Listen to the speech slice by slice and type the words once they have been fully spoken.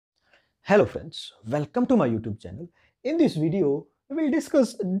Hello friends, welcome to my YouTube channel. In this video, we will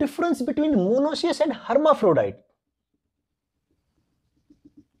discuss difference between monoecious and hermaphrodite.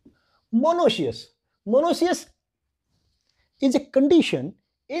 Monoecious. Monoecious is a condition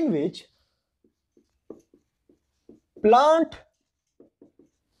in which plant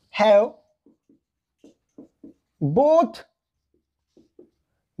have both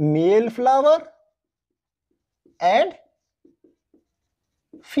male flower and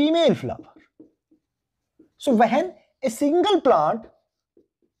female flower. So when a single plant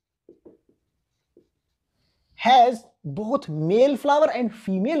has both male flower and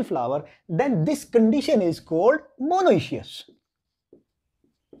female flower, then this condition is called monoecious.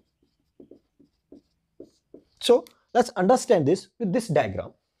 So let's understand this with this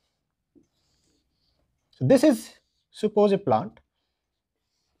diagram. So this is, suppose, a plant,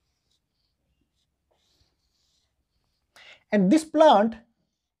 and this plant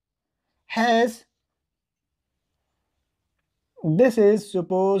has, this is,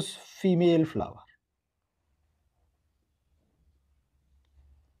 suppose, female flower,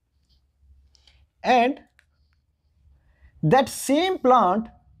 and that same plant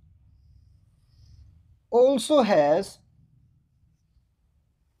also has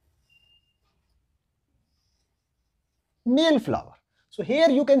male flower. So here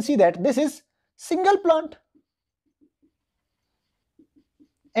you can see that this is single plant,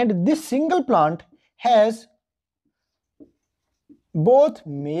 and this single plant has both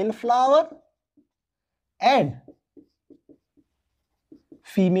male flower and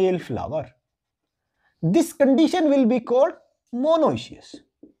female flower. This condition will be called monoecious.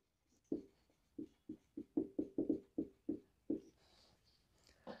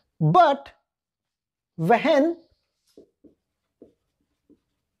 But when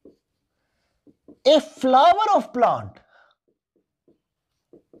a flower of plant,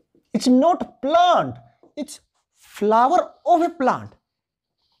 it's not plant, it's flower of a plant,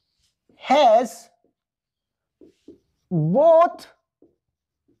 has both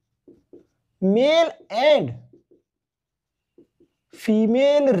male and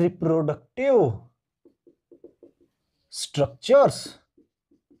female reproductive structures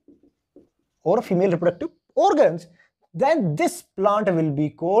or female reproductive organs, then this plant will be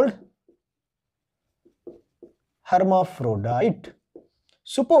called hermaphrodite.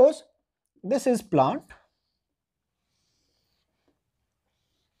 Suppose this is plant,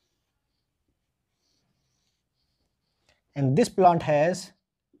 and this plant has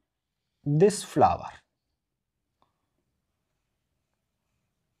this flower,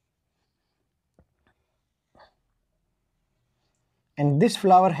 and this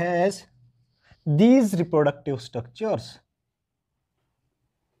flower has these reproductive structures.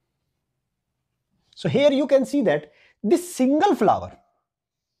 So here you can see that this single flower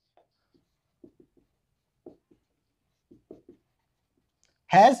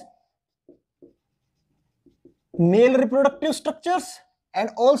has male reproductive structures and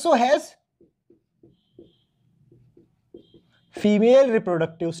also has female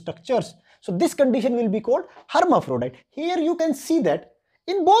reproductive structures. So this condition will be called hermaphrodite. Here you can see that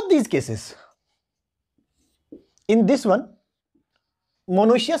in both these cases, in this one,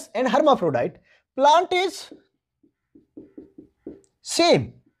 monoecious and hermaphrodite, plant is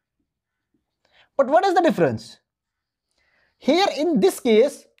same. But what is the difference? Here in this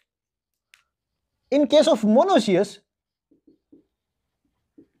case, in case of monoecious,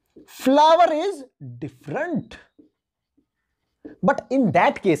 flower is different. But in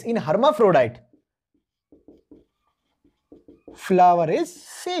that case, in hermaphrodite, flower is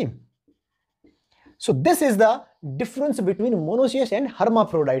same. So this is the difference between monoecious and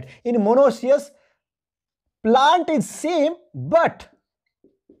hermaphrodite. In monoecious, plant is same, but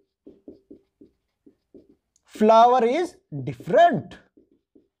flower is different.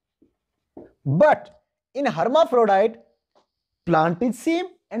 But in hermaphrodite, plant is same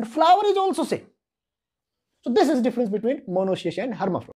and flower is also same. So this is the difference between monoecious and hermaphrodite.